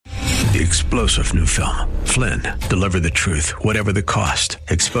The explosive new film, Flynn, deliver the truth, whatever the cost,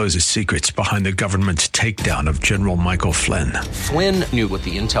 exposes secrets behind the government's takedown of General Michael Flynn. Flynn knew what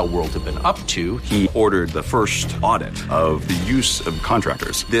the intel world had been up to. He ordered the first audit of the use of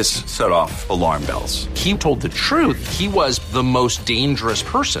contractors. This set off alarm bells. He told the truth. He was the most dangerous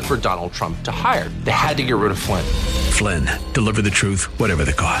person for Donald Trump to hire. They had to get rid of Flynn. Flynn, deliver the truth, whatever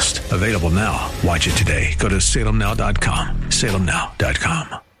the cost. Available now. Watch it today. Go to salemnow.com.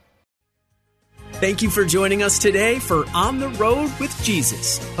 salemnow.com. Thank you for joining us today for On the Road with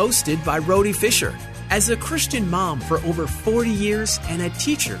Jesus, hosted by Rhodey Fisher. As a Christian mom for over 40 years and a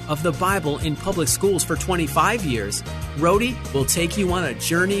teacher of the Bible in public schools for 25 years, Rhodey will take you on a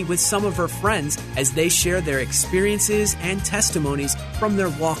journey with some of her friends as they share their experiences and testimonies from their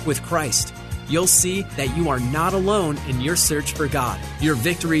walk with Christ. You'll see that you are not alone in your search for God, your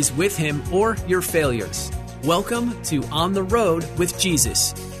victories with Him, or your failures. Welcome to On the Road with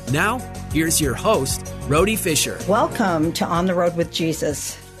Jesus. Now, here's your host, Rhodey Fisher. Welcome to On the Road with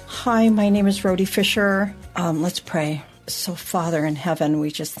Jesus. Hi, my name is Rhodey Fisher. Let's pray. So, Father in heaven,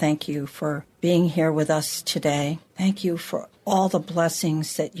 we just thank you for being here with us today. Thank you for all the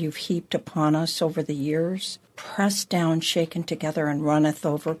blessings that you've heaped upon us over the years. Pressed down, shaken together, and runneth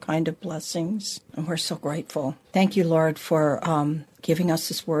over kind of blessings. And we're so grateful. Thank you, Lord, for giving us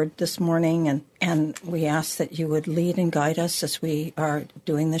this word this morning. And we ask that you would lead and guide us as we are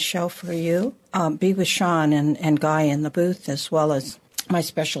doing this show for you. Be with Sean and Guy in the booth, as well as my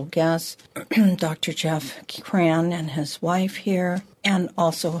special guest, Dr. Jeff Cran and his wife here, and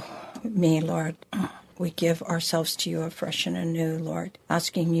also me, Lord. We give ourselves to you afresh and anew, Lord,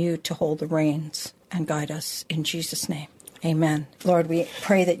 asking you to hold the reins and guide us in Jesus' name. Amen. Lord, we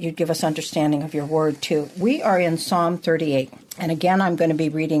pray that you'd give us understanding of your word, too. We are in Psalm 38. And again, I'm going to be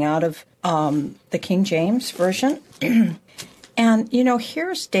reading out of the King James Version. And,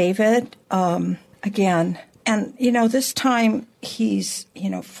 here's David again. And, this time he's,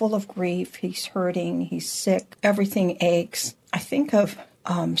 full of grief. He's hurting. He's sick. Everything aches. I think of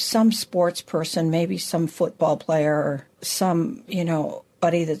some sports person, maybe some football player or some,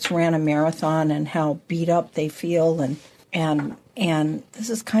 buddy that's ran a marathon and how beat up they feel. And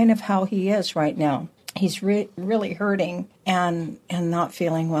this is kind of how he is right now. He's really hurting and not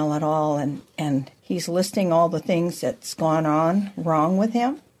feeling well at all. And he's listing all the things that's gone on wrong with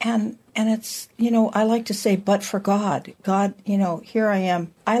him. And it's, I like to say, but for God. God, here I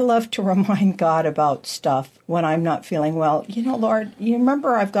am. I love to remind God about stuff when I'm not feeling well. Lord, you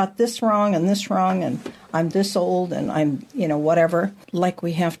remember I've got this wrong, and I'm this old, and I'm, whatever.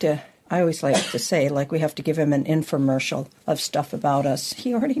 I always like to say, we have to give him an infomercial of stuff about us.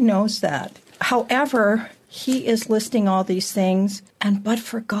 He already knows that. However, he is listing all these things, but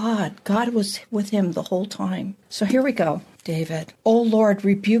for God. God was with him the whole time. So here we go. David, O Lord,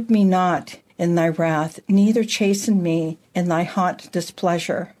 rebuke me not in thy wrath, neither chasten me in thy hot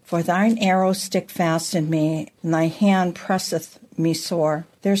displeasure. For thine arrows stick fast in me, and thy hand presseth me sore.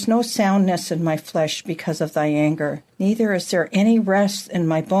 There's no soundness in my flesh because of thy anger, neither is there any rest in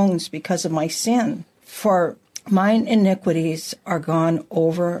my bones because of my sin. For mine iniquities are gone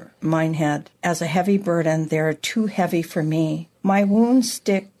over mine head. As a heavy burden, they are too heavy for me. My wounds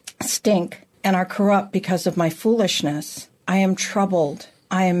stink and are corrupt because of my foolishness. I am troubled.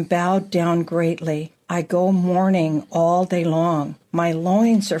 I am bowed down greatly. I go mourning all day long. My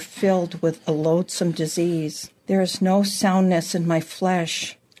loins are filled with a loathsome disease. There is no soundness in my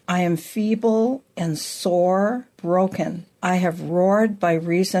flesh. I am feeble and sore, broken. I have roared by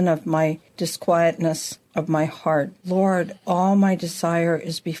reason of my disquietness of my heart. Lord, all my desire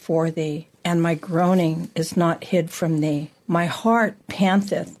is before thee, and my groaning is not hid from thee. My heart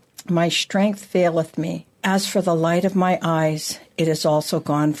panteth, my strength faileth me. As for the light of my eyes, it is also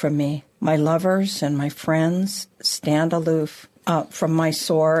gone from me. My lovers and my friends stand aloof from my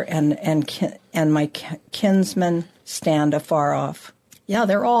sore, and my kinsmen stand afar off. Yeah,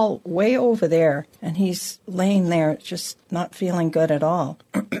 they're all way over there, and he's laying there just not feeling good at all.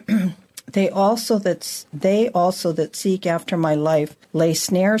 They also that seek after my life lay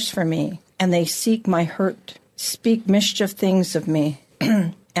snares for me, and they seek my hurt, speak mischief things of me,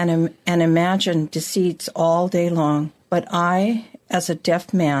 and imagine deceits all day long. But I, as a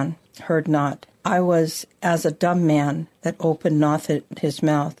deaf man, heard not. I was as a dumb man that opened not his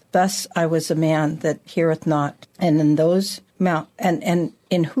mouth. Thus I was a man that heareth not, and in those mouth and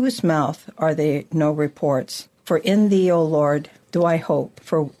in whose mouth are they no reports? For in thee, O Lord, do I hope,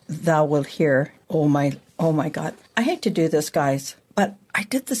 for thou wilt hear. Oh my God. I hate to do this, guys, but I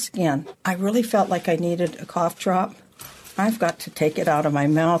did this again. I really felt like I needed a cough drop. I've got to take it out of my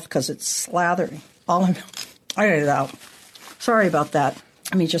mouth because it's slathering. I got it out. Sorry about that.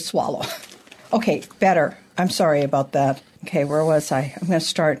 Let me just swallow. Okay, better. I'm sorry about that. Okay, where was I? I'm going to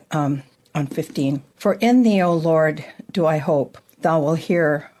start on 15. For in thee, O Lord, do I hope. Thou wilt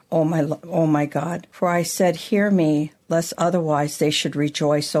hear, O my God. For I said, hear me, lest otherwise they should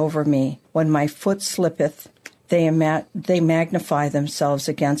rejoice over me. When my foot slippeth, they magnify themselves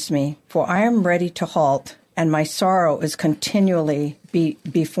against me. For I am ready to halt, and my sorrow is continually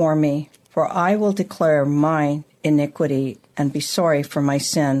before me. For I will declare mine iniquity and be sorry for my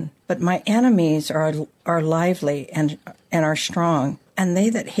sin. But my enemies are lively and are strong, and they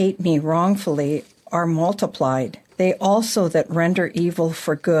that hate me wrongfully are multiplied. They also that render evil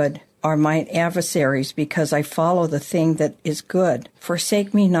for good are mine adversaries, because I follow the thing that is good.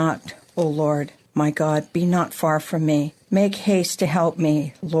 Forsake me not, O Lord, my God, be not far from me. Make haste to help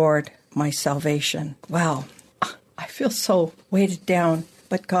me, Lord, my salvation. Wow, I feel so weighted down,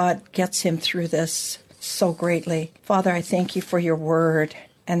 but God gets him through this so greatly. Father, I thank you for your word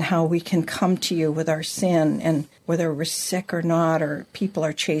and how we can come to you with our sin, and whether we're sick or not, or people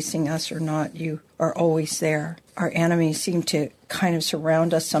are chasing us or not, you are always there. Our enemies seem to kind of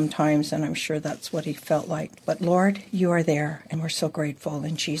surround us sometimes, and I'm sure that's what he felt like. But Lord, you are there, and we're so grateful.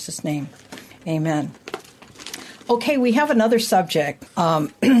 In Jesus' name, amen. Okay, we have another subject.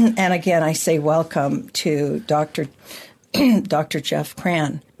 And again, I say welcome to Dr. Jeff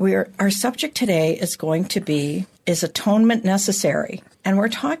Cran. Our subject today is going to be, is atonement necessary? And we're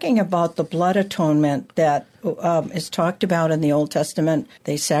talking about the blood atonement that is talked about in the Old Testament.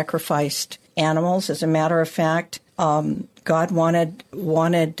 They sacrificed animals. As a matter of fact, God wanted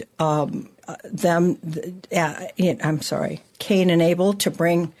Cain and Abel to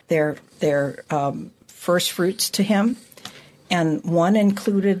bring their first fruits to him, and one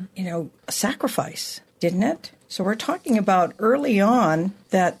included, a sacrifice, didn't it? So we're talking about early on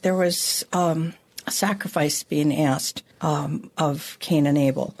that there was a sacrifice being asked of Cain and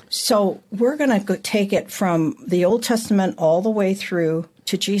Abel. So we're going to take it from the Old Testament all the way through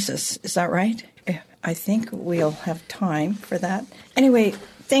to Jesus. Is that right? I think we'll have time for that. Anyway,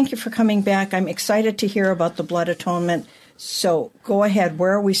 thank you for coming back. I'm excited to hear about the blood atonement. So go ahead.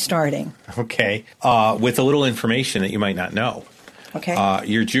 Where are we starting? Okay. With a little information that you might not know. Okay.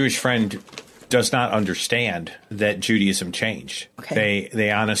 Your Jewish friend does not understand that Judaism changed. Okay. They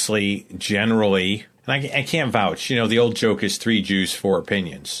honestly, generally, and I can't vouch. The old joke is 3 Jews, 4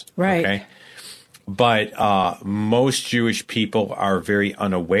 opinions. Right. Okay. But most Jewish people are very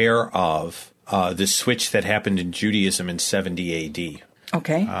unaware of the switch that happened in Judaism in 70 A.D.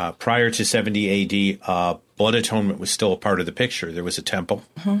 Okay. Prior to 70 A.D., blood atonement was still a part of the picture. There was a temple.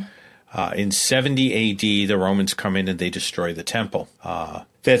 Mm-hmm. In 70 A.D., the Romans come in and they destroy the temple.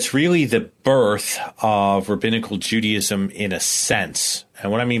 That's really the birth of rabbinical Judaism in a sense.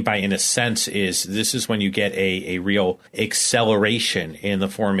 And what I mean by in a sense is this is when you get a real acceleration in the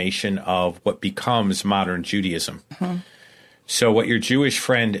formation of what becomes modern Judaism. Mm-hmm. So what your Jewish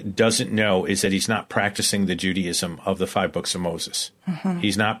friend doesn't know is that he's not practicing the Judaism of the 5 books of Moses. Mm-hmm.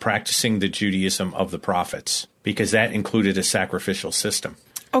 He's not practicing the Judaism of the prophets, because that included a sacrificial system.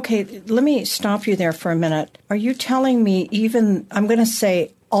 Okay, let me stop you there for a minute. Are you telling me even, I'm going to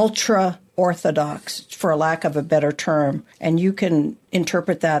say ultra-Orthodox, for lack of a better term, and you can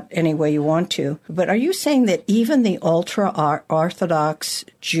interpret that any way you want to, but are you saying that even the ultra-Orthodox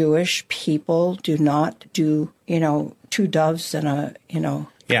Jewish people do not do, 2 doves and a,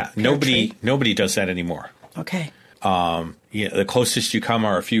 Yeah, nobody does that anymore. Okay. The closest you come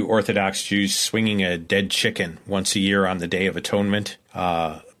are a few Orthodox Jews swinging a dead chicken once a year on the Day of Atonement.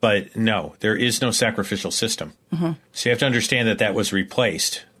 But no, there is no sacrificial system. Mm-hmm. So you have to understand that was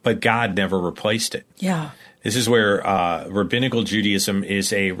replaced, but God never replaced it. Yeah. This is where rabbinical Judaism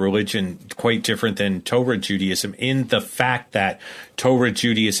is a religion quite different than Torah Judaism, in the fact that Torah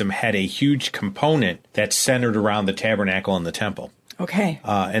Judaism had a huge component that centered around the tabernacle and the temple. Okay.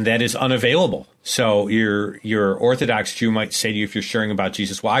 And that is unavailable. So your Orthodox Jew might say to you, if you're sharing about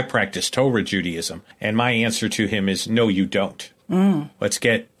Jesus, well, I practice Torah Judaism. And my answer to him is, no, you don't. Mm. Let's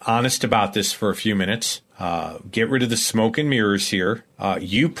get honest about this for a few minutes. Get rid of the smoke and mirrors here.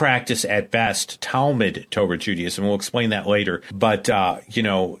 You practice at best Talmud Torah Judaism. We'll explain that later. But,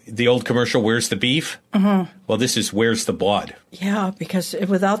 the old commercial, where's the beef? Mm-hmm. Well, this is where's the blood? Yeah, because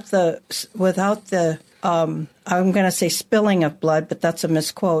without the I'm going to say spilling of blood, but that's a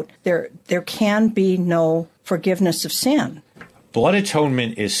misquote. There can be no forgiveness of sin. Blood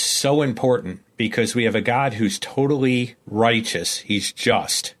atonement is so important because we have a God who's totally righteous. He's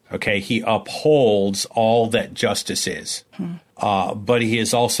just. Okay, he upholds all that justice is. Mm-hmm. But he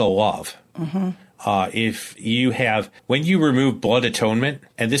is also love. Mm-hmm. if you have, when you remove blood atonement,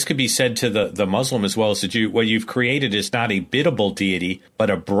 and this could be said to the Muslim as well as the Jew, what you've created is not a biddable deity, but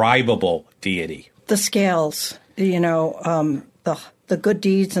a bribable deity. The scales, the good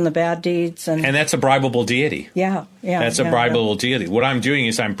deeds and the bad deeds. And that's a bribable deity. Yeah. That's a bribable deity. What I'm doing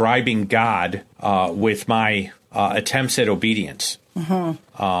is I'm bribing God with my attempts at obedience. And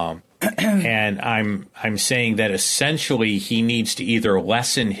I'm saying that essentially he needs to either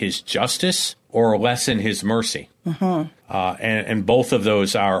lessen his justice or lessen his mercy. And both of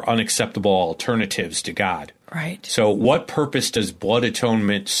those are unacceptable alternatives to God. Right. So what purpose does blood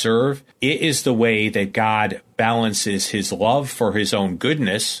atonement serve? It is the way that God balances his love for his own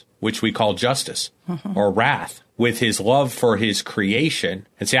goodness, which we call justice, or wrath, with his love for his creation.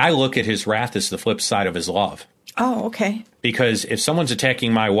 And see, I look at his wrath as the flip side of his love. Oh, okay. Because if someone's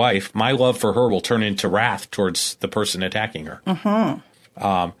attacking my wife, my love for her will turn into wrath towards the person attacking her.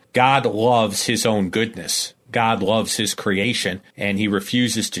 God loves his own goodness. God loves his creation, and he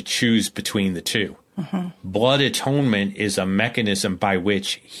refuses to choose between the two. Blood atonement is a mechanism by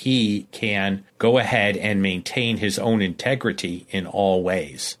which he can go ahead and maintain his own integrity in all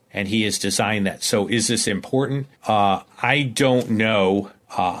ways. And he has designed that. So is this important? I don't know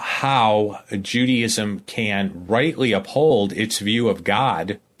how Judaism can rightly uphold its view of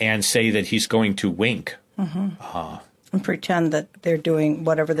God and say that he's going to wink. And pretend that they're doing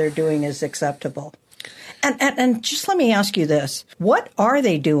whatever they're doing is acceptable. And just let me ask you this. What are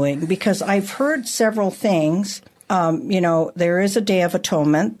they doing? Because I've heard several things. There is a Day of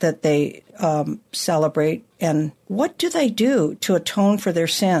Atonement that they celebrate. And what do they do to atone for their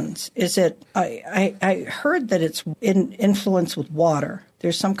sins? Is it, I heard that it's influenced with water.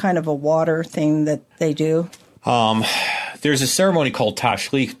 There's some kind of a water thing that they do. There's a ceremony called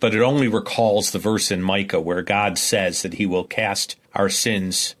Tashlich, but it only recalls the verse in Micah where God says that he will cast our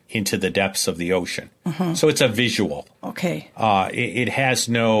sins into the depths of the ocean. So it's a visual. Okay. It has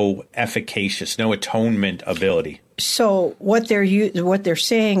no efficacious, no atonement ability. So what they're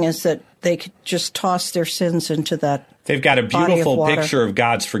saying is that they could just toss their sins into that. They've got a beautiful picture of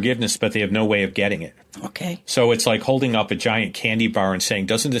God's forgiveness, but they have no way of getting it. Okay. So it's like holding up a giant candy bar and saying,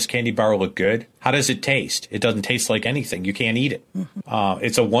 doesn't this candy bar look good? How does it taste? It doesn't taste like anything. You can't eat it.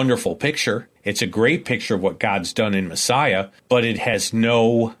 It's a wonderful picture. It's a great picture of what God's done in Messiah, but it has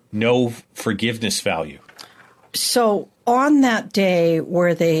no forgiveness value. So on that day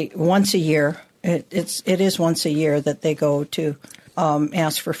where they, once a year, it is once a year that they go to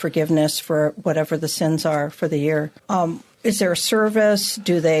ask for forgiveness for whatever the sins are for the year. Is there a service?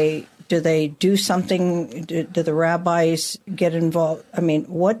 Do they do something? Do the rabbis get involved? I mean,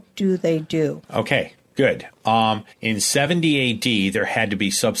 what do they do? Okay, good. In 70 AD, there had to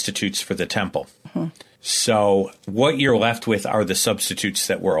be substitutes for the temple. So what you're left with are the substitutes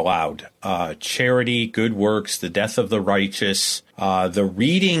that were allowed. Charity, good works, the death of the righteous, the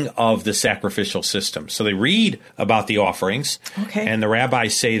reading of the sacrificial system. So they read about the offerings, and the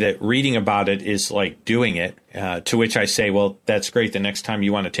rabbis say that reading about it is like doing it, to which I say, well, that's great. The next time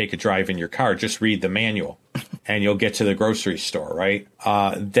you want to take a drive in your car, just read the manual, and you'll get to the grocery store, right?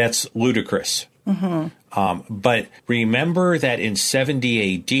 That's ludicrous. But remember that in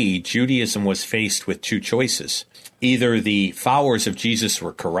 70 AD, Judaism was faced with two choices. Either the followers of Jesus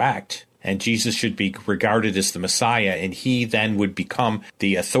were correct, and Jesus should be regarded as the Messiah, and he then would become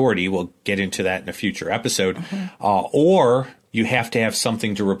the authority. We'll get into that in a future episode. Or you have to have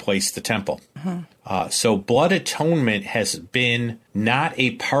something to replace the temple. So blood atonement has been not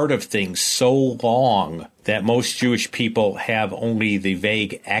a part of things so long that most Jewish people have only the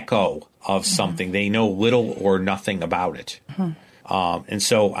vague echo of something. They know little or nothing about it. And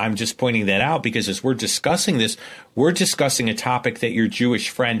so I'm just pointing that out because as we're discussing this, we're discussing a topic that your Jewish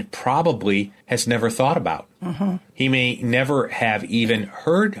friend probably has never thought about. He may never have even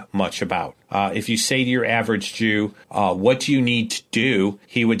heard much about. If you say to your average Jew, what do you need to do?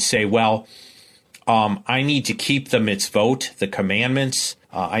 He would say, well, I need to keep the mitzvot, the commandments.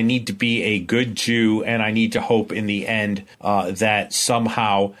 I need to be a good Jew, and I need to hope in the end that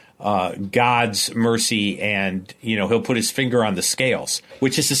somehow God's mercy and, he'll put his finger on the scales,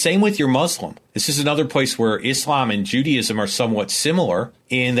 which is the same with your Muslim. This is another place where Islam and Judaism are somewhat similar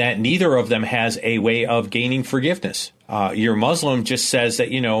in that neither of them has a way of gaining forgiveness. Your Muslim just says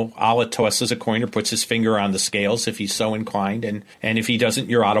that, Allah tosses a coin or puts his finger on the scales if he's so inclined, and if he doesn't,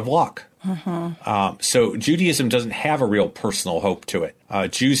 you're out of luck. So Judaism doesn't have a real personal hope to it.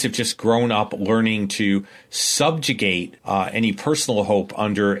 Jews have just grown up learning to subjugate any personal hope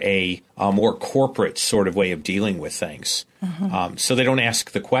under a more corporate sort of way of dealing with things. So they don't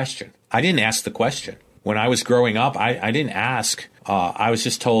ask the question. I didn't ask the question. When I was growing up, I didn't ask. I was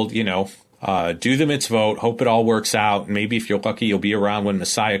just told, do the mitzvot, hope it all works out, and maybe if you're lucky, you'll be around when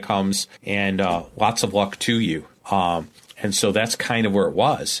Messiah comes, and lots of luck to you. And so that's kind of where it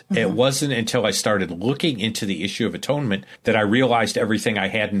was. Mm-hmm. It wasn't until I started looking into the issue of atonement that I realized everything I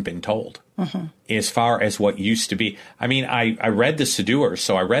hadn't been told as far as what used to be. I mean, I read the Siddur,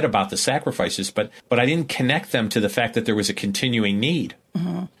 so I read about the sacrifices, but I didn't connect them to the fact that there was a continuing need.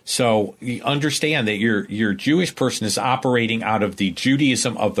 Mm-hmm. So you understand that your Jewish person is operating out of the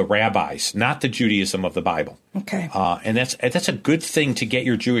Judaism of the rabbis, not the Judaism of the Bible. Okay. And that's a good thing to get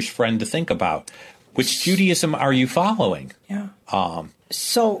your Jewish friend to think about. Which Judaism are you following? Yeah.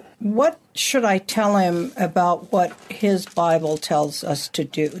 So what should I tell him about what his Bible tells us to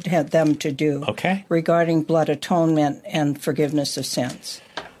do, them to do, regarding blood atonement and forgiveness of sins?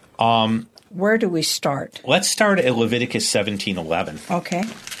 Where do we start? Let's start at Leviticus 17:11. Okay.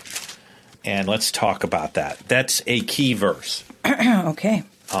 And let's talk about that. That's a key verse. Okay.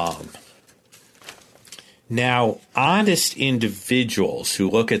 Now, honest individuals who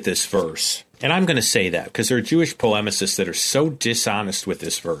look at this verse, and I'm going to say that because there are Jewish polemicists that are so dishonest with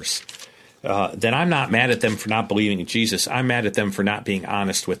this verse that I'm not mad at them for not believing in Jesus. I'm mad at them for not being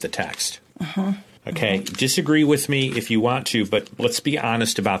honest with the text. Uh-huh. Okay? Uh-huh. Disagree with me if you want to, but let's be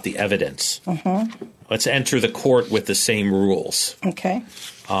honest about the evidence. Uh-huh. Let's enter the court with the same rules. Okay.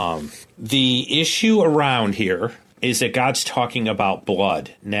 The issue around here is that God's talking about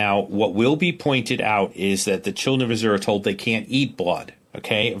blood. Now, what will be pointed out is that the children of Israel are told they can't eat blood.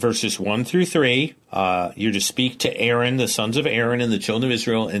 Okay, verses 1 through 3, you're to speak to Aaron, the sons of Aaron, and the children of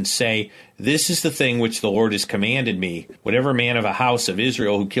Israel, and say, this is the thing which the Lord has commanded me. Whatever man of a house of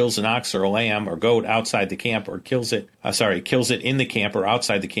Israel who kills an ox or a lamb or goat outside the camp, or kills it in the camp or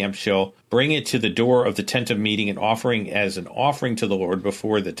outside the camp, shall bring it to the door of the tent of meeting and offering as an offering to the Lord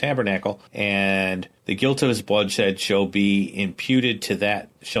before the tabernacle, and the guilt of his bloodshed shall be imputed to that,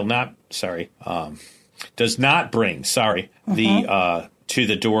 does not bring, the to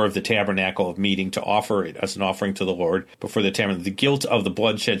the door of the tabernacle of meeting to offer it as an offering to the Lord before the tabernacle. The guilt of the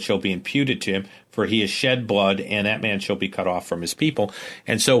bloodshed shall be imputed to him, for he has shed blood, and that man shall be cut off from his people.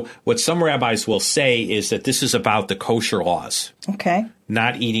 And so what some rabbis will say is that this is about the kosher laws. Okay.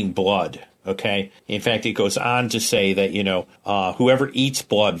 Not eating blood. Okay. In fact, it goes on to say that, whoever eats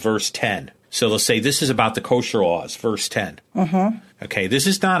blood, verse 10. So they'll say this is about the kosher laws, verse 10. Mm-hmm. Okay, this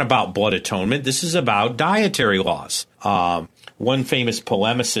is not about blood atonement. This is about dietary laws. One famous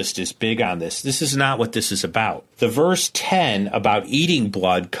polemicist is big on this. This is not what this is about. The verse 10 about eating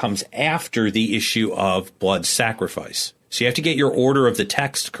blood comes after the issue of blood sacrifice. So you have to get your order of the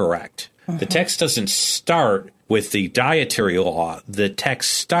text correct. Mm-hmm. The text doesn't start with the dietary law. The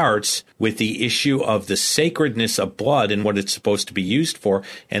text starts with the issue of the sacredness of blood and what it's supposed to be used for,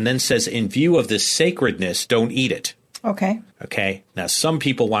 and then says, in view of this sacredness, don't eat it. Okay. Okay. Now, some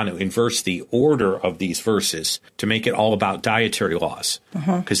people want to inverse the order of these verses to make it all about dietary laws,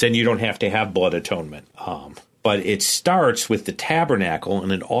 because then you don't have to have blood atonement. But it starts with the tabernacle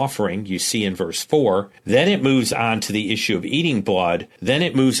and an offering you see in verse 4. Then it moves on to the issue of eating blood. Then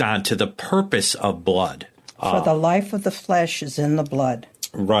it moves on to the purpose of blood. For the life of the flesh is in the blood.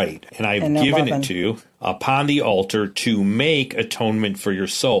 Right. And I've given it to you upon the altar to make atonement for your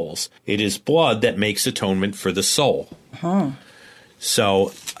souls. It is blood that makes atonement for the soul.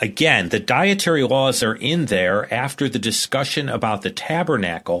 So, again, the dietary laws are in there after the discussion about the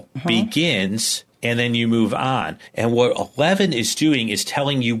tabernacle begins, and then you move on. And what 11 is doing is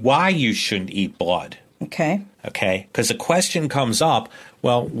telling you why you shouldn't eat blood. Okay. Okay? Because the question comes up,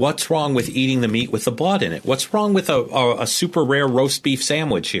 well, what's wrong with eating the meat with the blood in it? What's wrong with a super rare roast beef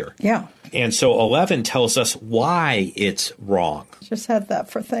sandwich here? Yeah. And so 11 tells us why it's wrong. Just had that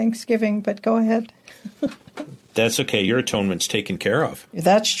for Thanksgiving, but go ahead. That's okay. Your atonement's taken care of.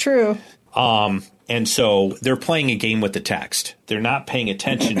 That's true. And so they're playing a game with the text. They're not paying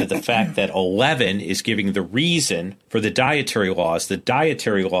attention to the fact that 11 is giving the reason for the dietary laws. The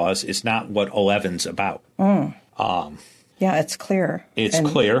dietary laws is not what 11's about. Yeah, it's clear. It's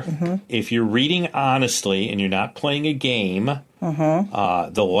clear. If you're reading honestly and you're not playing a game,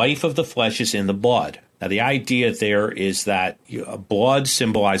 the life of the flesh is in the blood. Now, the idea there is that blood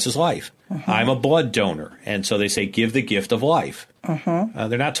symbolizes life. I'm a blood donor. And so they say, give the gift of life.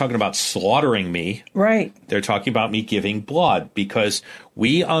 They're not talking about slaughtering me. Right. They're talking about me giving blood, because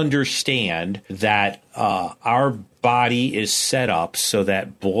we understand that our body is set up so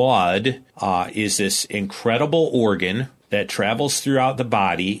that blood is this incredible organ that travels throughout the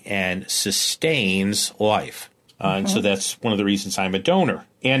body and sustains life. And so that's one of the reasons I'm a donor.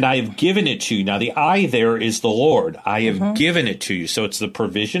 And I have given it to you. Now, the I there is the Lord. I have given it to you. So it's the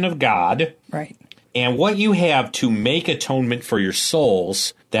provision of God. Right. And what you have to make atonement for your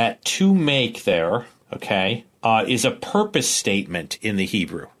souls, that to make there, okay, is a purpose statement in the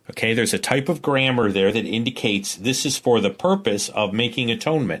Hebrew. Okay, there's a type of grammar there that indicates this is for the purpose of making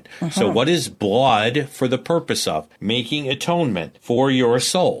atonement. So what is blood for the purpose of? Making atonement for your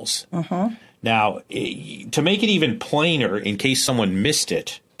souls. Now, to make it even plainer, in case someone missed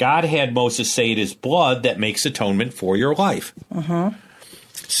it, God had Moses say it is blood that makes atonement for your life.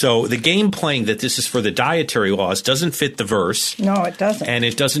 So the game playing that this is for the dietary laws doesn't fit the verse. No, it doesn't. And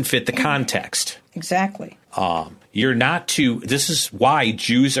it doesn't fit the context. Exactly. You're not to, this is why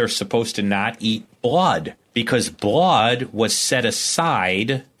Jews are supposed to not eat blood, because blood was set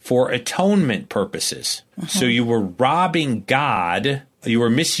aside for atonement purposes. So you were robbing God, you were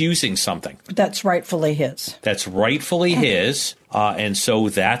misusing something. That's rightfully his. That's rightfully his, and so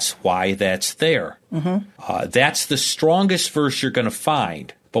that's why that's there. That's the strongest verse you're going to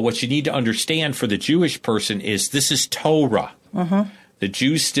find. But what you need to understand for the Jewish person is this is Torah. The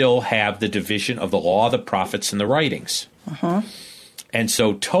Jews still have the division of the law, the prophets, and the writings. And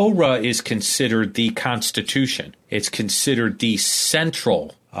so Torah is considered the constitution. It's considered the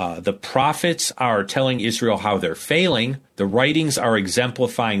central. The prophets are telling Israel how they're failing. The writings are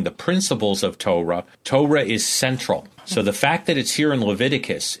exemplifying the principles of Torah. Torah is central. So the fact that it's here in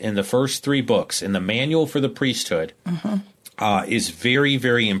Leviticus, in the first 3 books, in the manual for the priesthood, is very,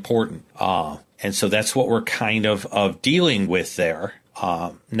 very important. And so that's what we're kind of dealing with there.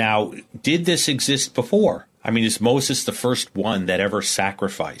 Now, did this exist before? I mean, is Moses the first one that ever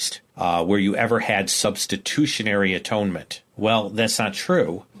sacrificed, where you ever had substitutionary atonement? Well, that's not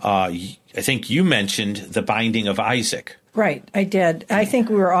true. I think you mentioned the binding of Isaac. Right, I did. I think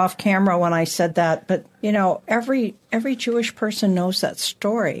we were off camera when I said that, but you know, every Jewish person knows that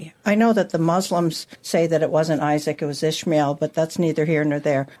story. I know that the Muslims say that it wasn't Isaac, it was Ishmael, but that's neither here nor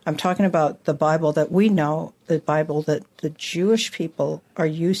there. I'm talking about the Bible that we know, the Bible that the Jewish people are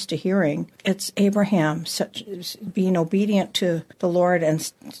used to hearing. It's Abraham being obedient to the Lord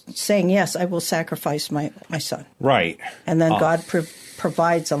and saying, yes, I will sacrifice my son. Right. And then God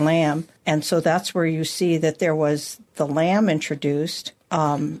provides a lamb. And so that's where you see that there was the lamb introduced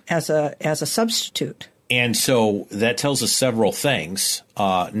as a substitute. And so that tells us several things.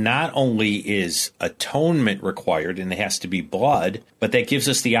 Not only is atonement required, and it has to be blood, but that gives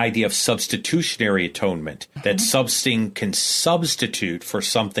us the idea of substitutionary atonement, that something can substitute for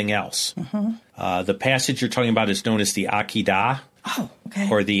something else. The passage you're talking about is known as the Akedah,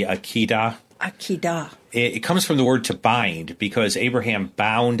 or the Akedah. Akedah. It comes from the word to bind, because Abraham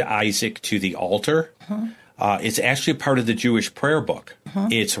bound Isaac to the altar. It's actually part of the Jewish prayer book.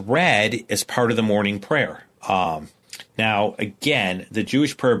 It's read as part of the morning prayer. Now, again, the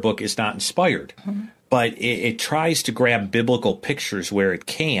Jewish prayer book is not inspired, but it tries to grab biblical pictures where it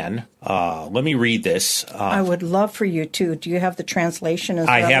can. Let me read this. I would love for you to. Do you have the translation as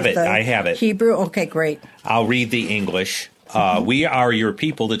well? I have it. Hebrew? Okay, great. I'll read the English. We are your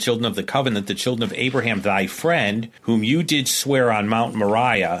people, the children of the covenant, the children of Abraham, thy friend, whom you did swear on Mount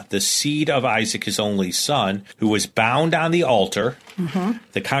Moriah, the seed of Isaac, his only son, who was bound on the altar,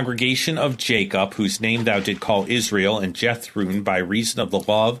 the congregation of Jacob, whose name thou did call Israel, and Jethroon, by reason of the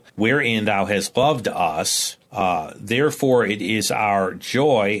love wherein thou hast loved us. Therefore it is our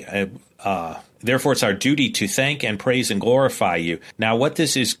joy, therefore it's our duty to thank and praise and glorify you. Now what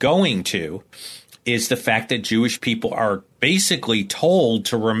this is going to is the fact that Jewish people are basically told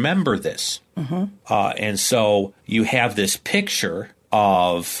to remember this. And so you have this picture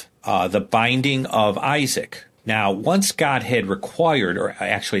of the binding of Isaac. Now, once God had required, or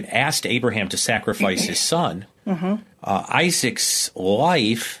actually asked Abraham to sacrifice his son, Isaac's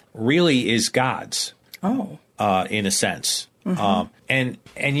life really is God's, in a sense. And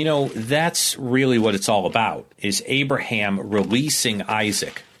you know, that's really what it's all about, is Abraham releasing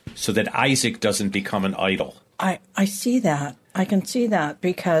Isaac, so that Isaac doesn't become an idol. I see that. I can see that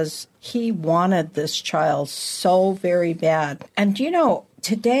because he wanted this child so very bad. And you know,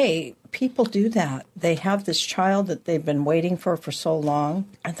 today people do that. They have this child that they've been waiting for so long,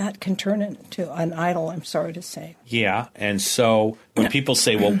 and that can turn into an idol, I'm sorry to say. Yeah, and so when people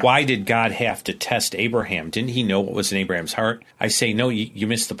say, well, why did God have to test Abraham? Didn't he know what was in Abraham's heart? I say, no, you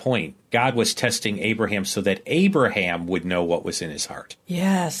missed the point. God was testing Abraham so that Abraham would know what was in his heart.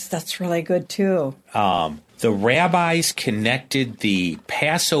 Yes, that's really good, too. The rabbis connected the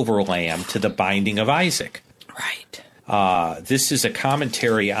Passover lamb to the binding of Isaac. Right. This is a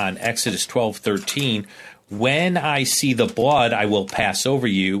commentary on Exodus 12:13. When I see the blood, I will pass over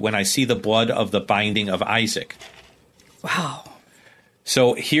you. When I see the blood of the binding of Isaac. Wow.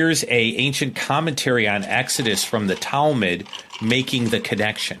 So here's a ancient commentary on Exodus from the Talmud making the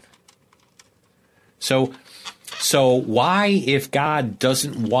connection. So why, if God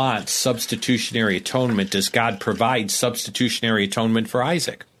doesn't want substitutionary atonement, does God provide substitutionary atonement for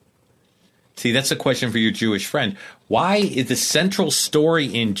Isaac? See, that's a question for your Jewish friend. Why is the central story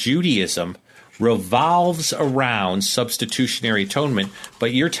in Judaism revolves around substitutionary atonement,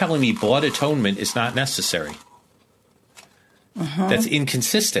 but you're telling me blood atonement is not necessary? That's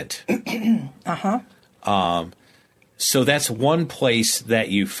inconsistent. So that's one place that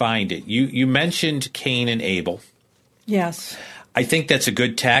you find it. You mentioned Cain and Abel. Yes. I think that's a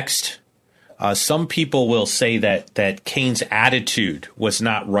good text. Some people will say that Cain's attitude was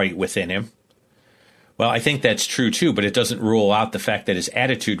not right within him. Well, I think that's true, too, but it doesn't rule out the fact that his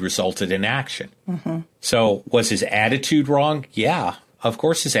attitude resulted in action. So was his attitude wrong? Yeah, of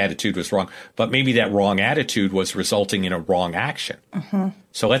course his attitude was wrong, but maybe that wrong attitude was resulting in a wrong action.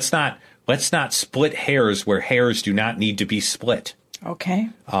 So let's not split hairs where hairs do not need to be split. Okay.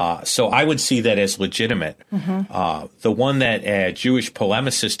 So I would see that as legitimate. The one that a Jewish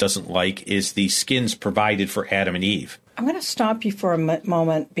polemicist doesn't like is the skins provided for Adam and Eve. I'm going to stop you for a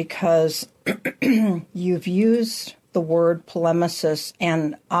moment because you've used the word polemicist,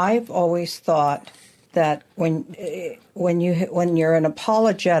 and I've always thought that when you're an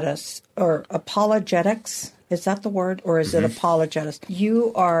apologetics, is that the word, or is it apologetics?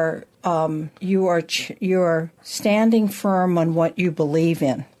 You are standing firm on what you believe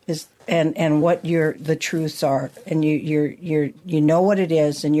in and what the truths are, and you know what it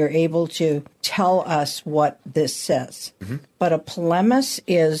is, and you're able to tell us what this says. But a polemist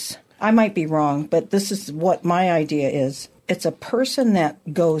is, I might be wrong, but this is what my idea is. It's a person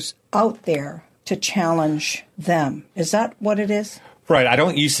that goes out there to challenge them. Is that what it is? Right. I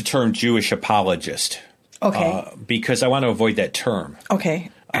don't use the term Jewish apologist. Okay. Because I want to avoid that term. Okay.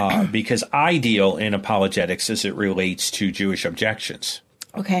 Because I deal in apologetics as it relates to Jewish objections.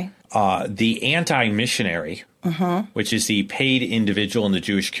 Okay. The anti-missionary, which is the paid individual in the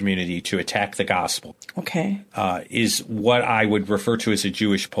Jewish community to attack the gospel, okay, is what I would refer to as a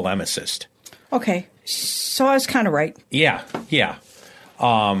Jewish polemicist. Okay. So I was kind of right. Yeah.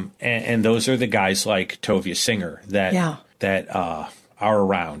 And those are the guys like Tovia Singer that are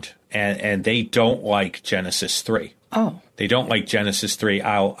around, and they don't like Genesis 3. Oh. They don't like Genesis 3.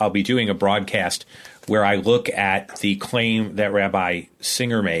 I'll be doing a broadcast where I look at the claim that Rabbi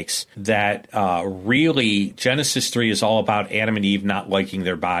Singer makes that really Genesis 3 is all about Adam and Eve not liking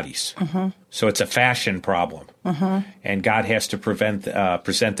their bodies. So it's a fashion problem. And God has to present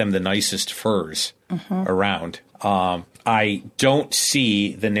them the nicest furs around. I don't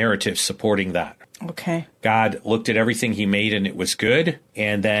see the narrative supporting that. Okay. God looked at everything he made and it was good.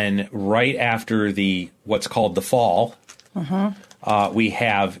 And then right after what's called the fall, we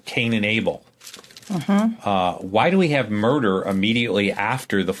have Cain and Abel. Why do we have murder immediately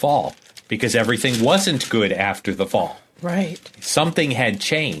after the fall? Because everything wasn't good after the fall. Right. Something had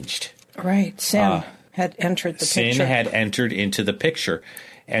changed. Right. Sin had entered the picture. Sin had entered into the picture.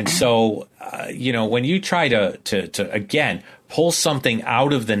 And so, when you try to again, pull something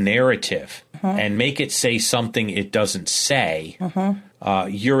out of the narrative and make it say something it doesn't say,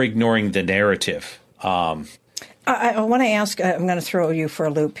 you're ignoring the narrative. I want to ask, I'm going to throw you for a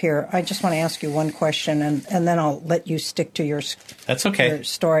loop here. I just want to ask you one question, and then I'll let you stick to your That's okay. Your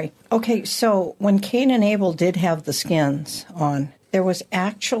story. Okay, so when Cain and Abel did have the skins on, there was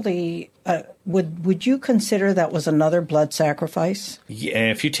actually, would you consider that was another blood sacrifice?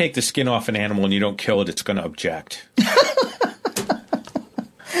 Yeah, if you take the skin off an animal and you don't kill it, it's going to object.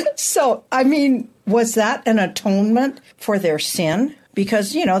 So, I mean, was that an atonement for their sin?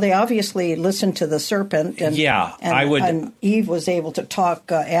 Because, they obviously listened to the serpent. And, and Eve was able to talk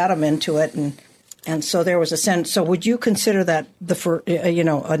Adam into it. And so there was a sin. So would you consider that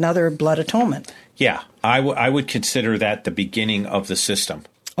another blood atonement? Yeah, I would consider that the beginning of the system.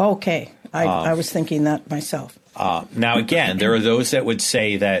 Okay. I was thinking that myself. Now, again, there are those that would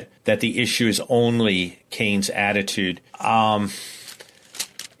say that the issue is only Cain's attitude. I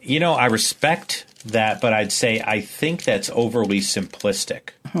respect that, but I'd say I think that's overly simplistic.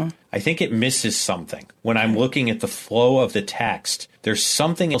 I think it misses something. When I'm looking at the flow of the text, there's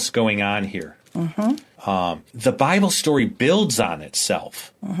something else going on here. The Bible story builds on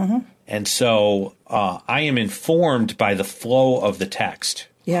itself. And so I am informed by the flow of the text.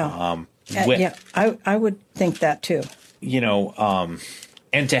 Yeah. I would think that too.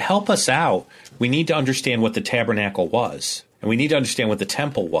 And to help us out, we need to understand what the tabernacle was. And we need to understand what the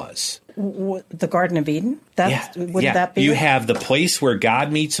temple was. The Garden of Eden? Would that be? You have the place where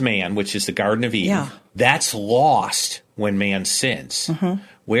God meets man, which is the Garden of Eden. Yeah. That's lost when man sins.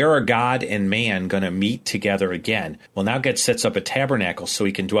 where are God and man going to meet together again? Well, now God sets up a tabernacle so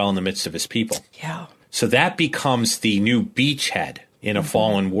he can dwell in the midst of his people. Yeah. So that becomes the new beachhead in a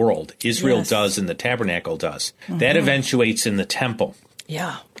fallen world. Israel does and the tabernacle does. That eventuates in the temple.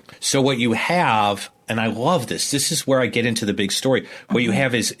 Yeah. So what you have, and I love this, this is where I get into the big story. What you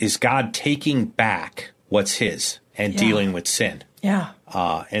have is God taking back what's his and dealing with sin. Yeah.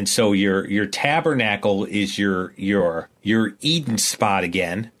 And so your tabernacle is your Eden spot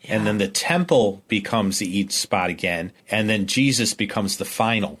again, and then the temple becomes the Eden spot again, and then Jesus becomes the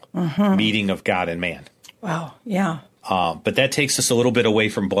final meeting of God and man. Wow. Yeah. But that takes us a little bit away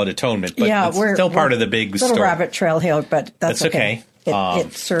from blood atonement, but it's still part of the big little story. Rabbit trail here, but that's okay. okay.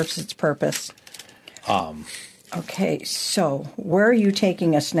 It serves its purpose. Okay, so where are you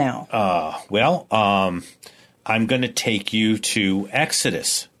taking us now? I'm going to take you to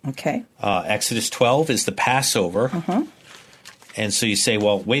Exodus. Okay. Exodus 12 is the Passover. And so you say,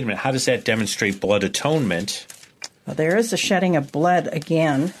 well, wait a minute, how does that demonstrate blood atonement? Well, there is a shedding of blood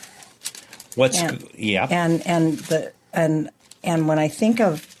again. And when I think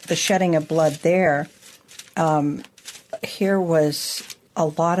of the shedding of blood there, here was a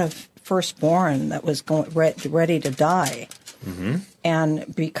lot of firstborn that was ready to die.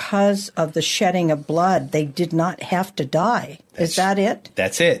 And because of the shedding of blood, they did not have to die. Is that it?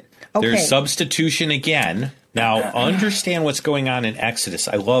 That's it. Okay. There's substitution again. Now, understand what's going on in Exodus.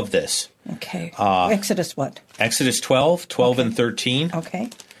 I love this. Okay. Exodus what? Exodus 12 and 13. Okay.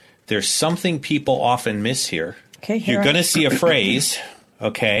 There's something people often miss here. Okay. You're going to see a phrase,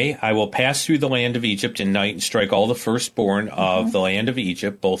 okay, I will pass through the land of Egypt in night and strike all the firstborn of the land of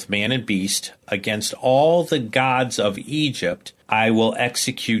Egypt, both man and beast. Against all the gods of Egypt, I will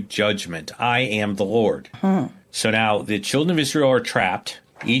execute judgment. I am the Lord. So now the children of Israel are trapped.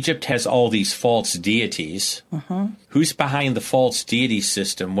 Egypt has all these false deities. Who's behind the false deity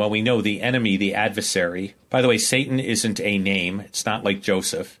system? Well, we know the enemy, the adversary. By the way, Satan isn't a name. It's not like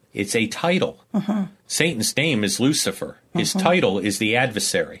Joseph. It's a title. Satan's name is Lucifer. His title is the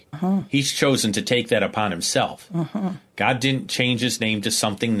adversary. He's chosen to take that upon himself. God didn't change his name to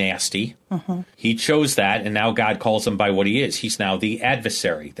something nasty. He chose that, and now God calls him by what he is. He's now the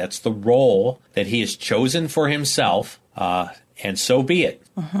adversary. That's the role that he has chosen for himself, and so be it.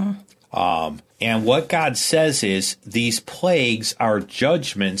 And what God says is these plagues are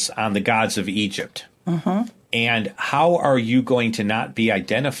judgments on the gods of Egypt. And how are you going to not be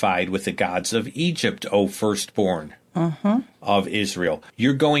identified with the gods of Egypt, O firstborn of Israel?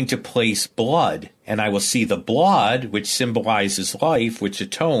 You're going to place blood, and I will see the blood, which symbolizes life, which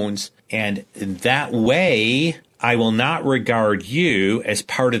atones, and in that way I will not regard you as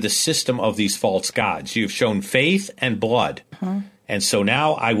part of the system of these false gods. You've shown faith and blood. And so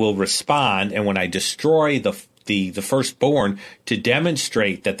now I will respond, and when I destroy the firstborn to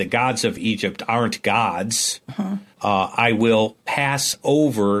demonstrate that the gods of Egypt aren't gods, I will pass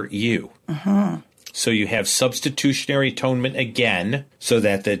over you. So you have substitutionary atonement again, so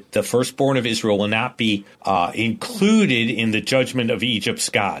that the firstborn of Israel will not be included in the judgment of Egypt's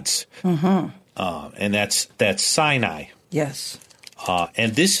gods. And that's Sinai. Yes.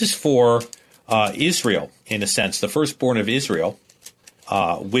 And this is for Israel, in a sense, the firstborn of Israel,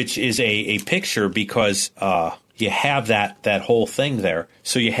 which is a picture because you have that whole thing there.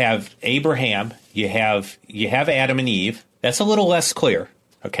 So you have Abraham, you have Adam and Eve. That's a little less clear.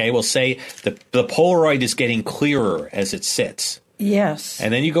 Okay, we'll say the Polaroid is getting clearer as it sits. Yes.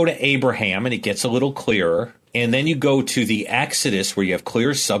 And then you go to Abraham, and it gets a little clearer. And then you go to the Exodus, where you have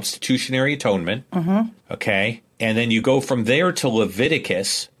clear substitutionary atonement. Okay, and then you go from there to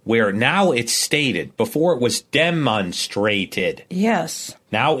Leviticus, where now it's stated. Before it was demonstrated. Yes.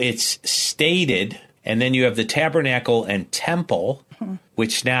 Now it's stated, and then you have the tabernacle and temple,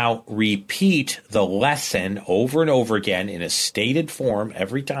 which now repeat the lesson over and over again in a stated form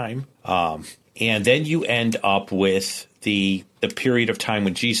every time. And then you end up with the period of time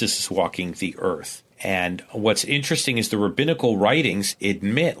when Jesus is walking the earth. And what's interesting is the rabbinical writings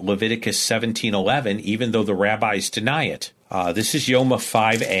admit Leviticus 17:11, even though the rabbis deny it. This is Yoma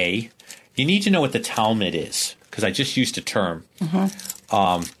 5a. You need to know what the Talmud is, because I just used a term.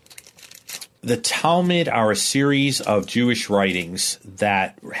 The Talmud are a series of Jewish writings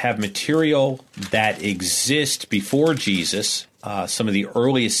that have material that exist before Jesus, some of the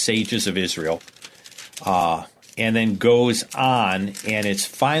earliest sages of Israel, and then goes on, and it's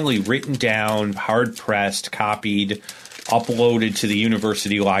finally written down, hard-pressed, copied, uploaded to the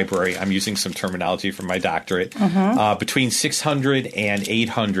university library. I'm using some terminology from my doctorate, between 600 and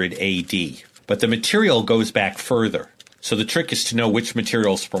 800 A.D. But the material goes back further. So the trick is to know which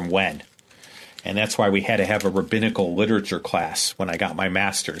material's from when. And that's why we had to have a rabbinical literature class when I got my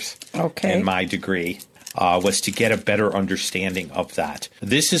master's and my degree, was to get a better understanding of that.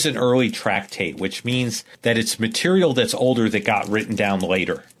 This is an early tractate, which means that it's material that's older that got written down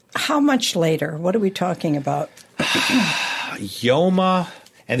later. How much later? What are we talking about? Yoma,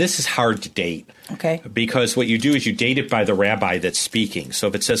 and this is hard to date. Okay. Because what you do is you date it by the rabbi that's speaking. So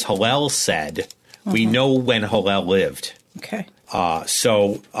if it says Hillel said, we know when Hillel lived. Okay.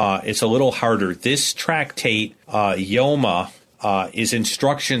 So it's a little harder. This tractate, Yoma, is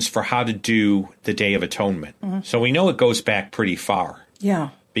instructions for how to do the Day of Atonement. So we know it goes back pretty far. Yeah.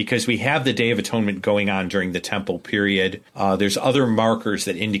 Because we have the Day of Atonement going on during the temple period. There's other markers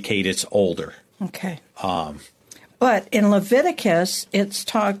that indicate it's older. Okay. But in Leviticus, it's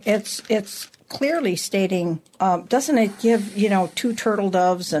clearly stating, doesn't it give, 2 turtle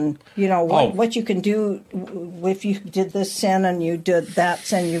doves and, what you can do if you did this sin and you did that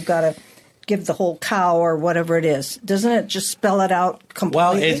sin, you've got to give the whole cow or whatever it is. Doesn't it just spell it out completely?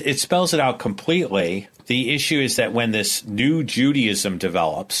 Well, it spells it out completely. The issue is that when this new Judaism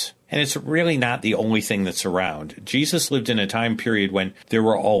develops, and it's really not the only thing that's around, Jesus lived in a time period when there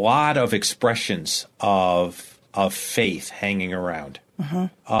were a lot of expressions of faith hanging around.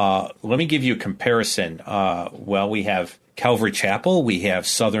 Let me give you a comparison. We have Calvary Chapel, we have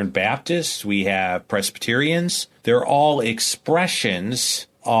Southern Baptists, we have Presbyterians. They're all expressions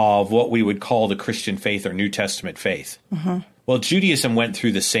of what we would call the Christian faith or New Testament faith. Well, Judaism went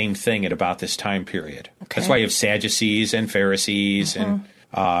through the same thing at about this time period. That's why you have Sadducees and Pharisees and,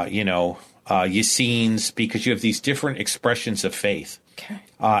 Essenes, because you have these different expressions of faith.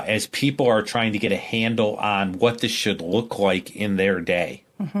 As people are trying to get a handle on what this should look like in their day.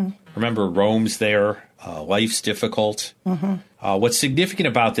 Remember, Rome's there. Life's difficult. What's significant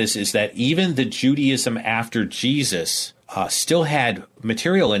about this is that even the Judaism after Jesus still had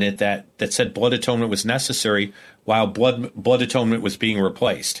material in it that said blood atonement was necessary while blood atonement was being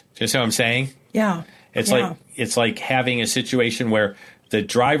replaced. Do you see what I'm saying? Yeah. It's like having a situation where the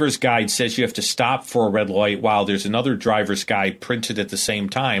driver's guide says you have to stop for a red light while there's another driver's guide printed at the same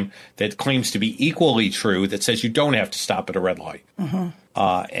time that claims to be equally true that says you don't have to stop at a red light.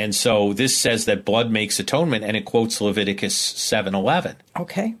 And so this says that blood makes atonement, and it quotes Leviticus 7:11.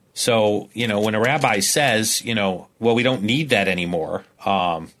 Okay. So, when a rabbi says, we don't need that anymore.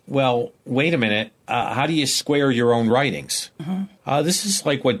 Wait a minute. How do you square your own writings? This is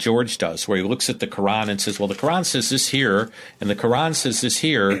like what George does, where he looks at the Quran and says, well, the Quran says this here, and the Quran says this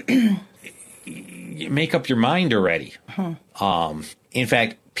here. You make up your mind already. In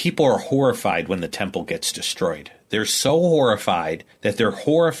fact, people are horrified when the temple gets destroyed. They're so horrified that their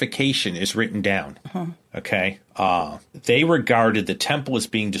horrification is written down. Okay? They regarded the temple as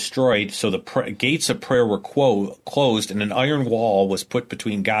being destroyed, so the gates of prayer were closed, and an iron wall was put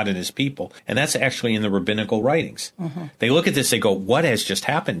between God and his people. And that's actually in the rabbinical writings. They look at this, they go, what has just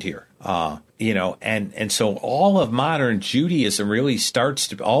happened here? And so all of modern Judaism really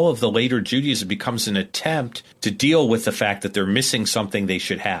all of the later Judaism becomes an attempt to deal with the fact that they're missing something they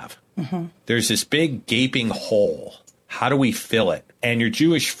should have. There's this big gaping hole. How do we fill it? And your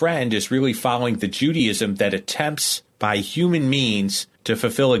Jewish friend is really following the Judaism that attempts by human means to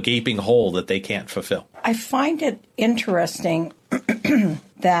fulfill a gaping hole that they can't fulfill. I find it interesting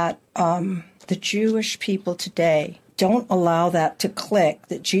that the Jewish people today don't allow that to click,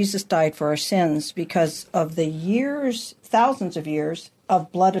 that Jesus died for our sins, because of the years, thousands of years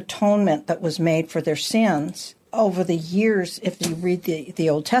of blood atonement that was made for their sins over the years, if you read the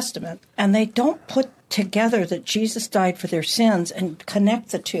Old Testament. And they don't put together that Jesus died for their sins and connect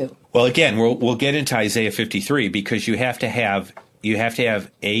the two. Well, again, we'll get into Isaiah 53, because you have to have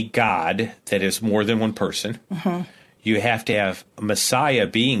a God that is more than one person. You have to have Messiah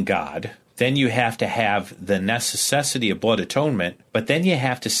being God. Then you have to have the necessity of blood atonement. But then you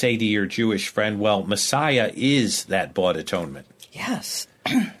have to say to your Jewish friend, well, Messiah is that blood atonement. Yes.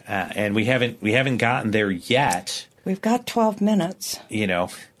 And we haven't gotten there yet. We've got 12 minutes.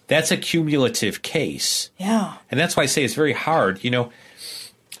 That's a cumulative case. Yeah. And that's why I say it's very hard.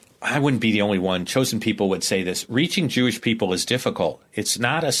 I wouldn't be the only one. Chosen people would say this. Reaching Jewish people is difficult. It's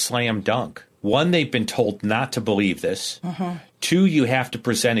not a slam dunk. One, they've been told not to believe this. 2, you have to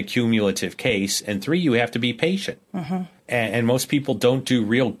present a cumulative case. And 3, you have to be patient. And most people don't do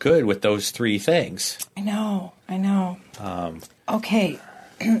real good with those 3 things. I know. Okay.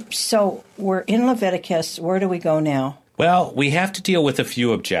 So we're in Leviticus. Where do we go now? Well, we have to deal with a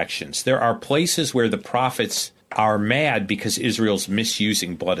few objections. There are places where the prophets are mad because Israel's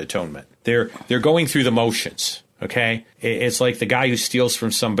misusing blood atonement. They're going through the motions. Okay? It's like the guy who steals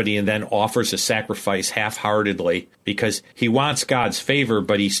from somebody and then offers a sacrifice half-heartedly because he wants God's favor,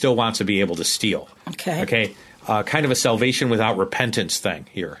 but he still wants to be able to steal. Okay? Kind of a salvation without repentance thing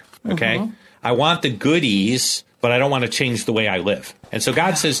here. Okay? I want the goodies, but I don't want to change the way I live. And so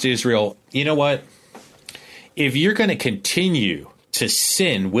God says to Israel, you know what? If you're going to continue to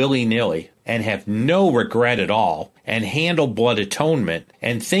sin willy-nilly and have no regret at all and handle blood atonement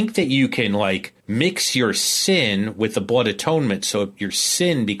and think that you can like mix your sin with the blood atonement so your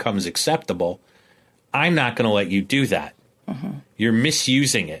sin becomes acceptable, I'm not going to let you do that. You're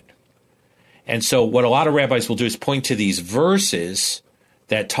misusing it. And so what a lot of rabbis will do is point to these verses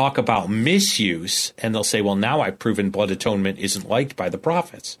that talk about misuse, and they'll say, well, now I've proven blood atonement isn't liked by the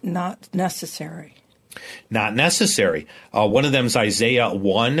prophets. Not necessary. Not necessary. One of them is Isaiah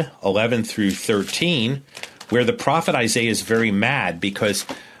 1:11 through 13, where the prophet Isaiah is very mad because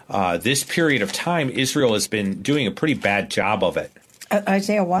this period of time, Israel has been doing a pretty bad job of it.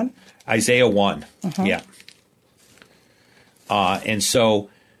 Isaiah 1? Isaiah 1, yeah. And so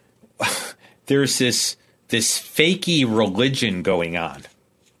there's this fakey religion going on,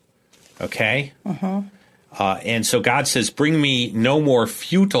 okay? And so God says, bring me no more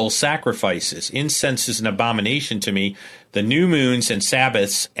futile sacrifices. Incense is an abomination to me. The new moons and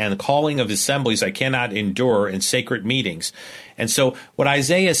Sabbaths and the calling of assemblies I cannot endure in sacred meetings. And so what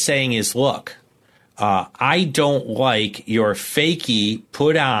Isaiah is saying is, look, I don't like your fakey,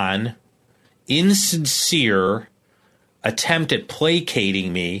 put on, insincere attempt at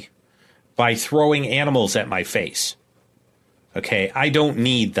placating me by throwing animals at my face. Okay, I don't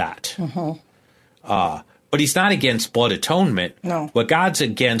need that. But he's not against blood atonement. No. What God's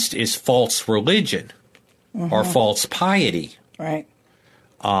against is false religion or false piety. Right.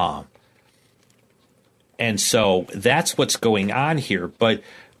 And so that's what's going on here. But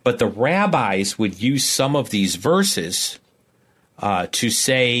the rabbis would use some of these verses to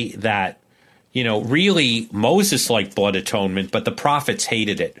say that, you know, really Moses liked blood atonement, but the prophets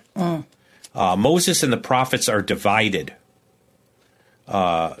hated it. Moses and the prophets are divided.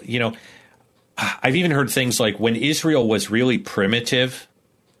 You know, I've even heard things like when Israel was really primitive,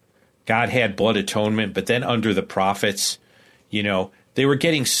 God had blood atonement, but then under the prophets, you know, they were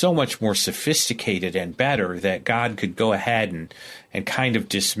getting so much more sophisticated and better that God could go ahead and kind of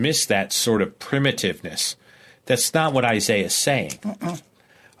dismiss that sort of primitiveness. That's not what Isaiah is saying.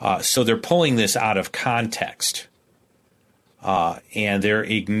 So they're pulling this out of context, and they're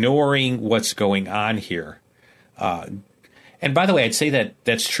ignoring what's going on here. And by the way, I'd say that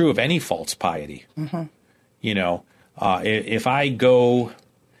that's true of any false piety. You know, if I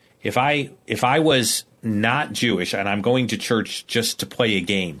was not Jewish and I'm going to church just to play a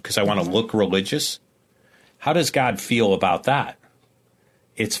game because I want to look religious, how does God feel about that?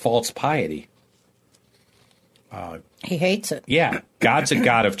 It's false piety. He hates it. Yeah, God's a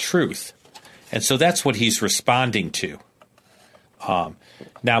God of truth. And so that's what he's responding to.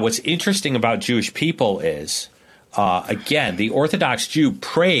 Now, what's interesting about Jewish people is, again, the Orthodox Jew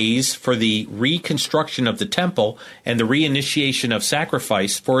prays for the reconstruction of the temple and the reinitiation of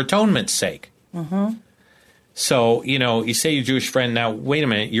sacrifice for atonement's sake. So, you know, you say to your Jewish friend, now, wait a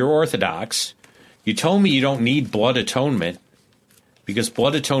minute, you're Orthodox. You told me you don't need blood atonement because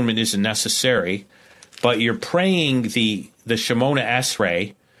blood atonement isn't necessary, but you're praying the Shemona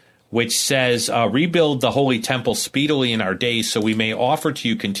Esrei, which says, rebuild the holy temple speedily in our days so we may offer to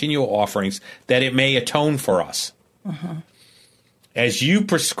you continual offerings that it may atone for us. As you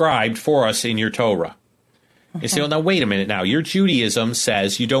prescribed for us in your Torah. You say, well, now, wait a minute now. Your Judaism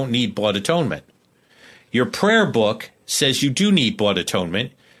says you don't need blood atonement. Your prayer book says you do need blood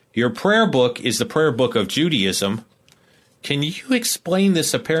atonement. Your prayer book is the prayer book of Judaism. Can you explain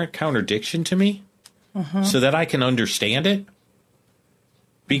this apparent contradiction to me so that I can understand it?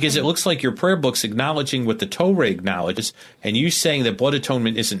 Because it looks like your prayer book's acknowledging what the Torah acknowledges, and you saying that blood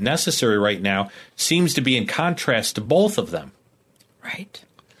atonement isn't necessary right now seems to be in contrast to both of them. Right.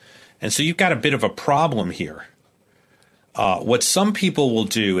 And so you've got a bit of a problem here. What some people will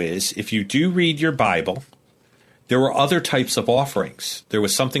do is, if you do read your Bible, there were other types of offerings. There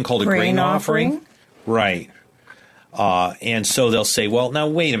was something called a grain offering. Right. And so they'll say, well, now,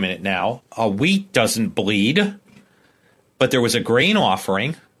 wait a minute now. Wheat doesn't bleed, but there was a grain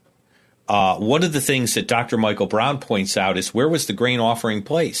offering. One of the things that Dr. Michael Brown points out is, where was the grain offering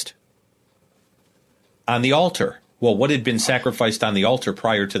placed? On the altar. Well, what had been sacrificed on the altar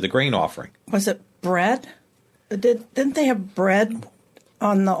prior to the grain offering? Was it bread? Didn't they have bread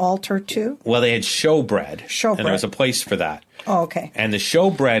on the altar too? Well, they had showbread. Showbread. And there was a place for that. Oh, okay. And the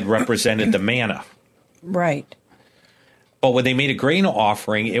showbread represented the manna. Right. But when they made a grain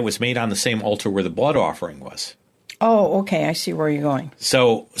offering, it was made on the same altar where the blood offering was. Oh, okay. I see where you're going.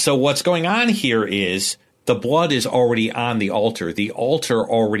 So what's going on here is the blood is already on the altar. The altar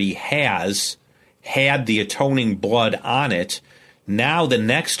already has had the atoning blood on it. Now the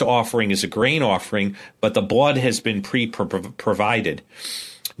next offering is a grain offering, but the blood has been provided.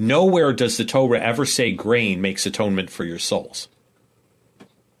 Nowhere does the Torah ever say grain makes atonement for your souls.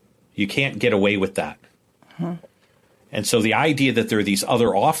 You can't get away with that. Uh-huh. And so the idea that there are these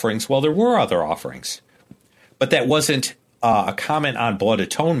other offerings, well, there were other offerings. But that wasn't a comment on blood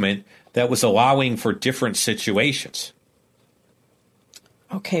atonement. That was allowing for different situations.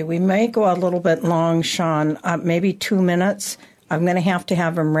 Okay, we may go a little bit long, Sean, maybe 2 minutes. I'm going to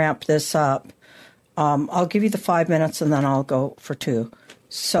have him wrap this up. I'll give you the 5 minutes and then I'll go for 2.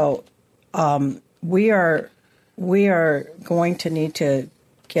 So we are going to need to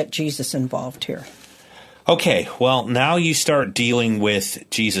get Jesus involved here. Okay, well, now you start dealing with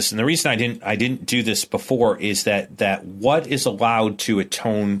Jesus. And the reason I didn't do this before is that what is allowed to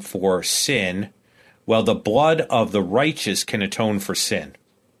atone for sin, well, the blood of the righteous can atone for sin.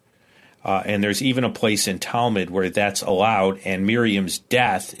 And there's even a place in Talmud where that's allowed, and Miriam's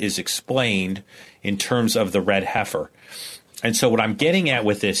death is explained in terms of the red heifer. And so what I'm getting at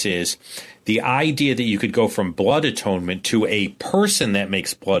with this is the idea that you could go from blood atonement to a person that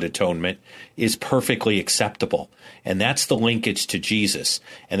makes blood atonement is perfectly acceptable. And that's the linkage to Jesus.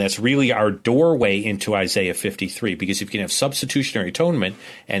 And that's really our doorway into Isaiah 53. Because if you can have substitutionary atonement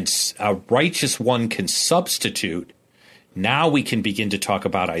and a righteous one can substitute, now we can begin to talk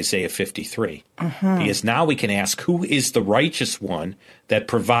about Isaiah 53. Uh-huh. Because now we can ask, who is the righteous one that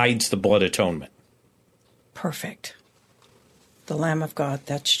provides the blood atonement? Perfect. The Lamb of God,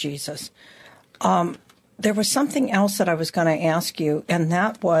 that's Jesus. There was something else that I was going to ask you, and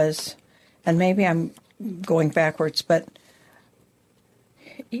that was, and maybe I'm going backwards, but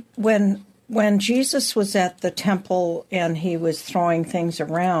when Jesus was at the temple and he was throwing things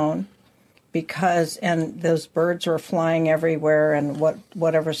around, and those birds were flying everywhere, and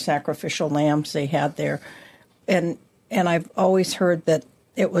whatever sacrificial lambs they had there, and I've always heard that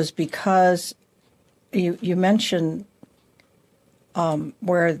it was because you mentioned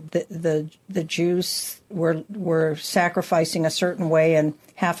where the Jews were sacrificing a certain way and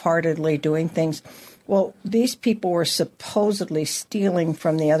half-heartedly doing things. Well, these people were supposedly stealing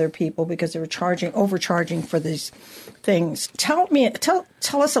from the other people because they were overcharging for these things. Tell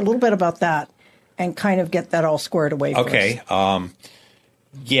us a little bit about that and kind of get that all squared away for us.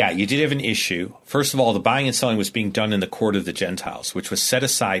 Yeah, you did have an issue. First of all, the buying and selling was being done in the court of the Gentiles, which was set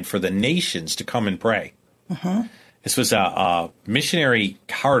aside for the nations to come and pray. Uh-huh. This was a missionary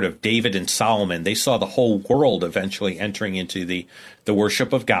heart of David and Solomon. They saw the whole world eventually entering into the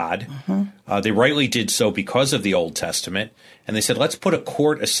worship of God. Uh-huh. They rightly did so because of the Old Testament. And they said, let's put a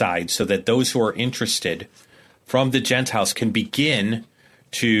court aside so that those who are interested from the Gentiles can begin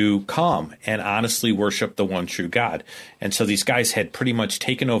to come and honestly worship the one true God. And so these guys had pretty much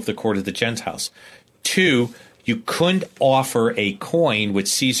taken over the court of the Gentiles. 2, you couldn't offer a coin with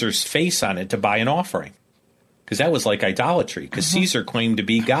Caesar's face on it to buy an offering. Because that was like idolatry, because Caesar claimed to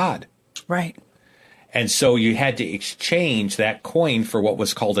be God. Right. And so you had to exchange that coin for what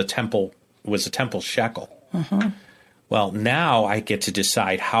was called a temple shekel. Uh-huh. Well, now I get to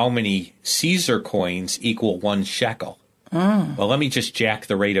decide how many Caesar coins equal 1 shekel. Mm. Well, let me just jack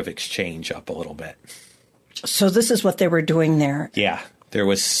the rate of exchange up a little bit. So this is what they were doing there. Yeah. There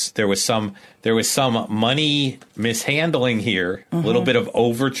was some money mishandling here, a little bit of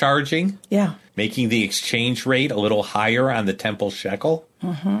overcharging. Yeah. Making the exchange rate a little higher on the temple shekel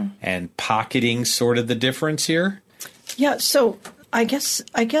and pocketing sort of the difference here. Yeah, so I guess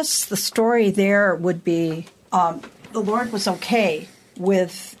the story there would be the Lord was okay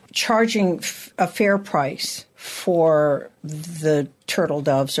with charging a fair price for the turtle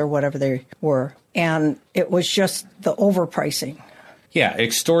doves or whatever they were, and it was just the overpricing. Yeah,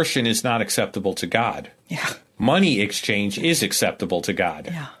 extortion is not acceptable to God. Yeah. Money exchange is acceptable to God.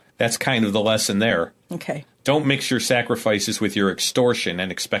 Yeah. That's kind of the lesson there. Okay. Don't mix your sacrifices with your extortion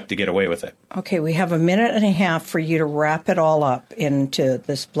and expect to get away with it. Okay, we have a minute and a half for you to wrap it all up into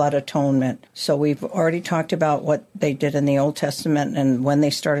this blood atonement. So we've already talked about what they did in the Old Testament and when they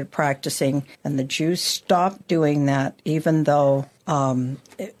started practicing, and the Jews stopped doing that, even though, and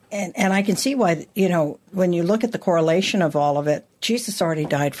I can see why, when you look at the correlation of all of it, Jesus already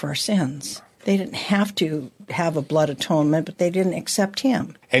died for our sins. They didn't have to have a blood atonement, but they didn't accept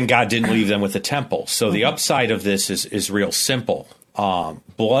him. And God didn't leave them with a temple. So the upside of this is real simple.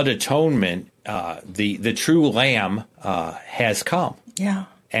 Blood atonement, the true lamb has come. Yeah.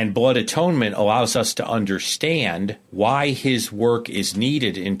 And blood atonement allows us to understand why his work is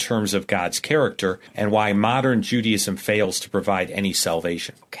needed in terms of God's character and why modern Judaism fails to provide any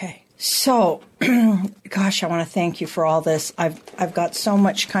salvation. Okay. So, gosh, I want to thank you for all this. I've got so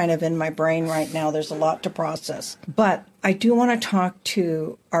much kind of in my brain right now. There's a lot to process. But I do want to talk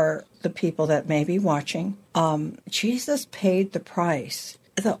to the people that may be watching. Jesus paid the price.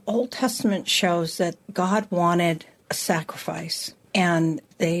 The Old Testament shows that God wanted a sacrifice. And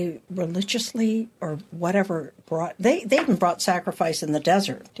they religiously or whatever they even brought sacrifice in the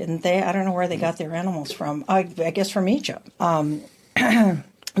desert, didn't they? I don't know where they got their animals from. I guess from Egypt.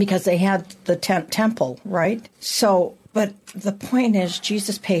 Because they had the temple, right? So, but the point is,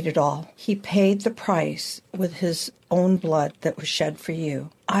 Jesus paid it all. He paid the price with his own blood that was shed for you.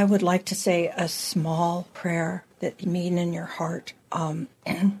 I would like to say a small prayer that you mean in your heart.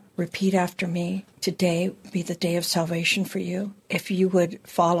 Repeat after me. Today be the day of salvation for you. If you would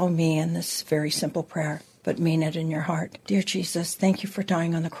follow me in this very simple prayer, but mean it in your heart. Dear Jesus, thank you for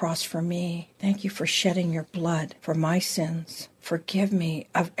dying on the cross for me. Thank you for shedding your blood for my sins. Forgive me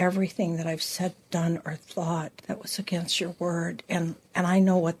of everything that I've said, done, or thought that was against your word. And I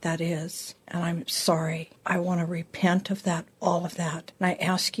know what that is. And I'm sorry. I want to repent of that, all of that. And I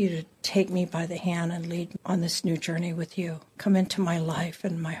ask you to take me by the hand and lead on this new journey with you. Come into my life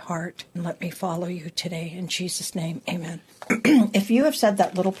and my heart and let me follow you today. In Jesus' name, amen. If you have said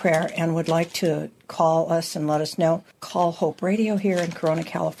that little prayer and would like to call us and let us know, call Hope Radio here in Corona,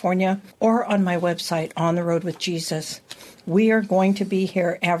 California, or on my website, On the Road with Jesus. We are going to be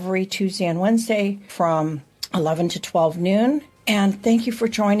here every Tuesday and Wednesday from 11 to 12 noon. And thank you for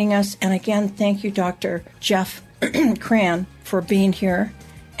joining us. And again, thank you, Dr. Jeff Cran, for being here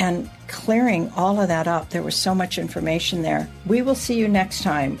and clearing all of that up. There was so much information there. We will see you next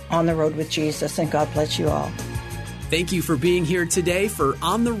time on the Road with Jesus, and God bless you all. Thank you for being here today for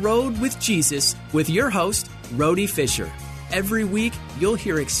On the Road with Jesus with your host, Rhodey Fisher. Every week, you'll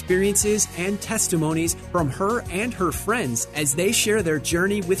hear experiences and testimonies from her and her friends as they share their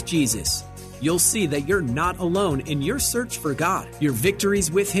journey with Jesus. You'll see that you're not alone in your search for God, your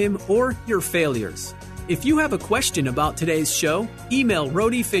victories with Him, or your failures. If you have a question about today's show, email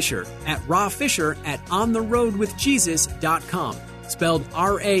Rhodey Fisher at rawfisher@ontheroadwithjesus.com. Spelled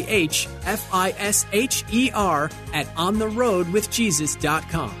RAHFISHER at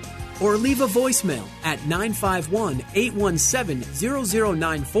ontheroadwithjesus.com. Or leave a voicemail at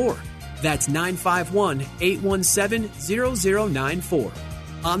 951-817-0094. That's 951-817-0094.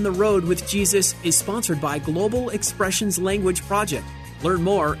 On the Road with Jesus is sponsored by Global Expressions Language Project. Learn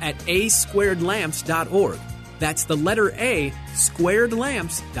more at asquaredlamps.org. That's the letter A,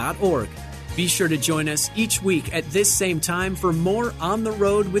 squaredlamps.org. Be sure to join us each week at this same time for more On the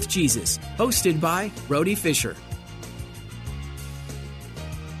Road with Jesus, hosted by Rhodey Fisher.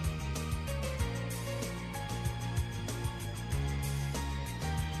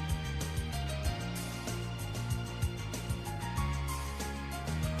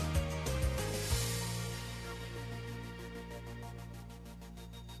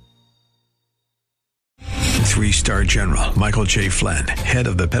 Three-star General Michael J. Flynn, head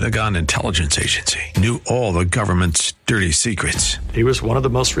of the Pentagon Intelligence Agency, knew all the government's dirty secrets. He was one of the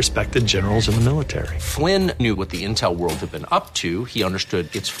most respected generals in the military. Flynn knew what the intel world had been up to. He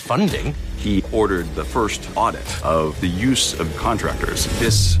understood its funding. He ordered the first audit of the use of contractors.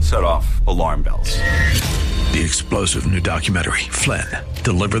 This set off alarm bells. The explosive new documentary, Flynn,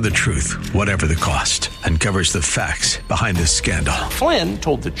 Deliver the Truth, Whatever the Cost, uncovers the facts behind this scandal. Flynn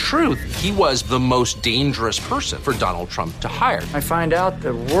told the truth. He was the most dangerous person for Donald Trump to hire. I find out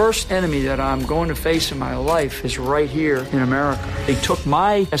the worst enemy that I'm going to face in my life is right here in America. They took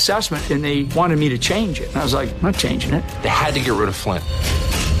my assessment and they wanted me to change it. And I was like, I'm not changing it. They had to get rid of Flynn.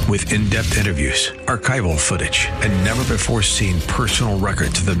 With in-depth interviews, archival footage, and never-before-seen personal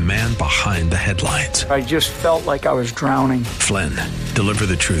records of the man behind the headlines. I just felt like I was drowning. Flynn, Deliver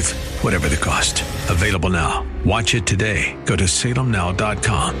the Truth, Whatever the Cost. Available now. Watch it today. Go to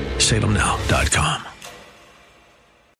salemnow.com. salemnow.com.